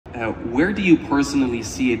Where do you personally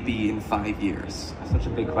see it be in 5 years? That's such a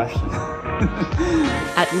big question.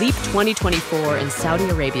 At Leap 2024 in Saudi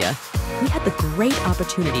Arabia, we had the great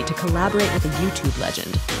opportunity to collaborate with a YouTube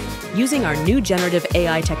legend. Using our new generative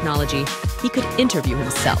AI technology, he could interview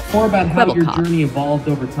himself. More about how your Kwebbelkop. journey evolved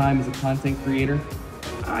over time as a content creator.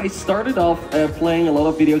 I started off playing a lot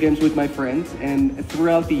of video games with my friends, and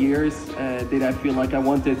throughout the years I feel like I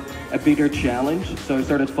wanted a bigger challenge. So I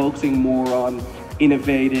started focusing more on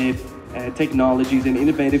innovative technologies and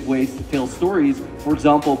innovative ways to tell stories. For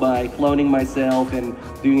example, by cloning myself and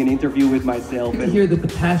doing an interview with myself. Good to hear that the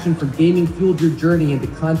passion for gaming fueled your journey into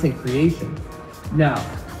content creation. Now,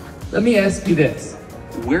 let me ask you this.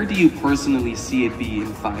 Where do you personally see it be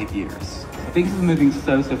in 5 years? Things are moving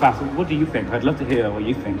so fast. What do you think? I'd love to hear what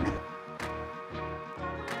you think.